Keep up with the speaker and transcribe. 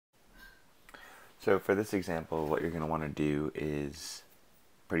So for this example, what you're going to want to do is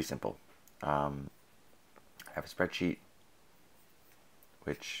pretty simple. I have a spreadsheet,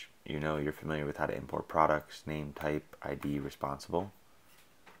 which you're familiar with how to import products, name, type, ID, responsible,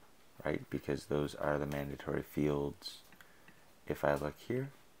 right? Because those are the mandatory fields. If I look here,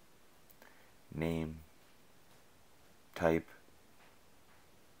 name, type,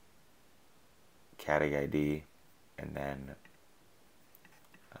 category ID, and then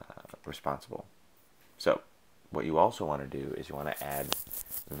responsible. So what you also want to do is you want to add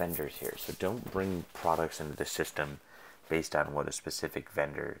vendors here. So don't bring products into the system based on what a specific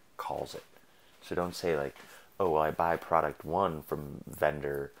vendor calls it. So don't say like, oh, well, I buy product 1 from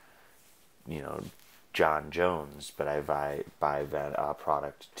vendor, John Jones, but I buy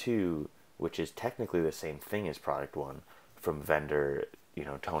product 2, which is technically the same thing as product 1, from vendor,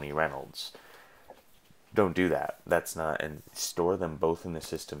 Tony Reynolds. Don't do that. That's not, and store them both in the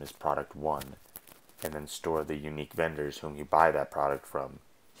system as product 1, and then store the unique vendors whom you buy that product from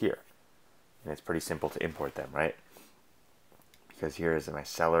here. And it's pretty simple to import them, right? Because here is my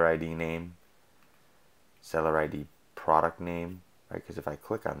seller ID name, seller ID product name, right? Because if I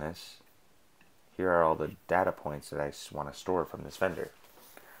click on this, here are all the data points that I want to store from this vendor.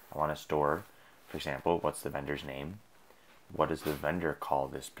 I want to store, for example, what's the vendor's name? What does the vendor call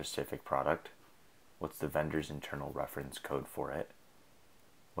this specific product? What's the vendor's internal reference code for it?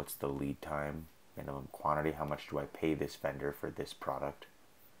 What's the lead time, minimum quantity? How much do I pay this vendor for this product,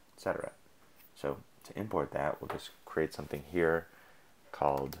 etc. So to import that, we'll just create something here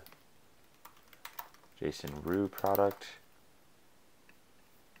called JSON product,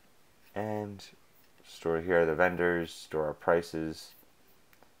 and store here the vendors, store our prices,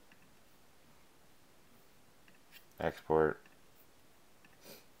 export,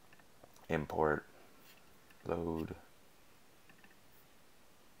 import, load,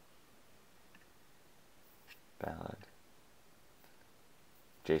 valid,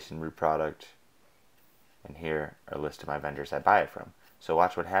 JSON product, and here are a list of my vendors I buy it from. So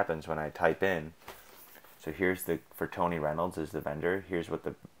watch what happens when I type in. So here's for Tony Reynolds is the vendor. Here's what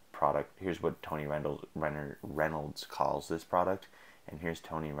the product. Here's what Tony Reynolds calls this product, and here's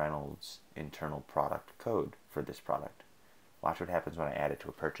Tony Reynolds' internal product code for this product. Watch what happens when I add it to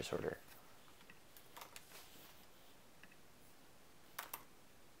a purchase order.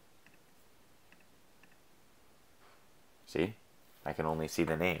 See? I can only see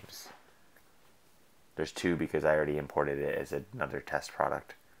the names. There's 2 because I already imported it as another test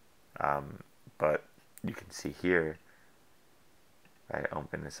product. But you can see here, if I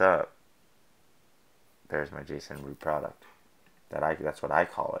open this up, there's my JSON product. That's what I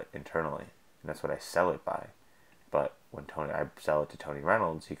call it internally, and that's what I sell it by. But when I sell it to Tony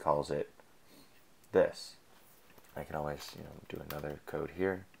Reynolds, he calls it this. I can always do another code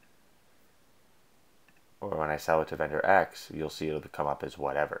here. Or when I sell it to vendor X, you'll see it'll come up as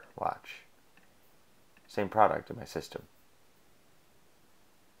whatever. Watch. Same product in my system.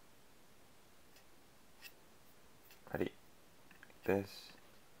 Ready? This.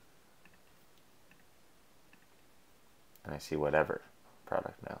 And I see whatever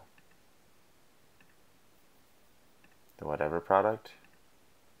product now. The whatever product.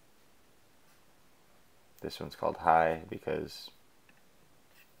 This one's called high because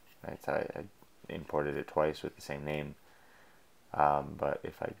I imported it twice with the same name. But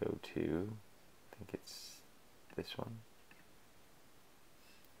if I go to, I think it's this one.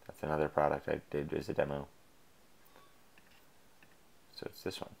 That's another product I did as a demo. So it's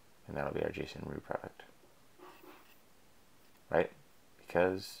this one, and that'll be our JSON product. Right?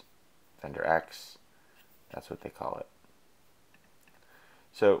 Because vendor X, that's what they call it.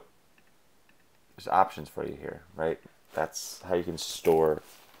 So there's options for you here, right? That's how you can store.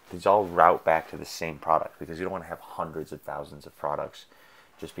 These all route back to the same product, because you don't want to have hundreds of thousands of products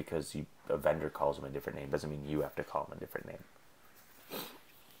just because a vendor calls them a different name. Doesn't mean you have to call them a different name.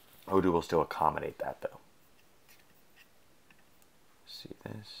 Odoo will still accommodate that though. See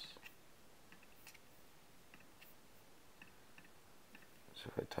this? So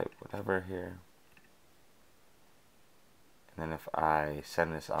if I type whatever here, and then if I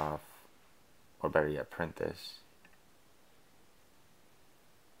send this off, or better yet, print this,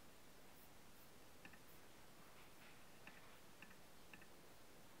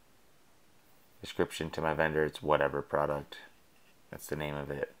 description to my vendor, it's whatever product. That's the name of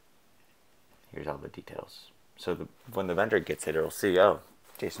it. Here's all the details. So when the vendor gets it, it'll see, oh,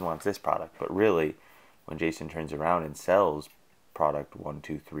 Jason wants this product. But really, when Jason turns around and sells product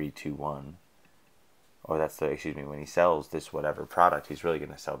 12321, or when he sells this whatever product, he's really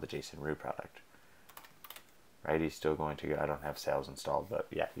going to sell the JSON product. right? He's still going to go, I don't have sales installed, but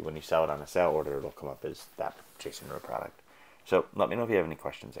yeah, when you sell it on a sale order, it'll come up as that JSON root product. So let me know if you have any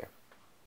questions there.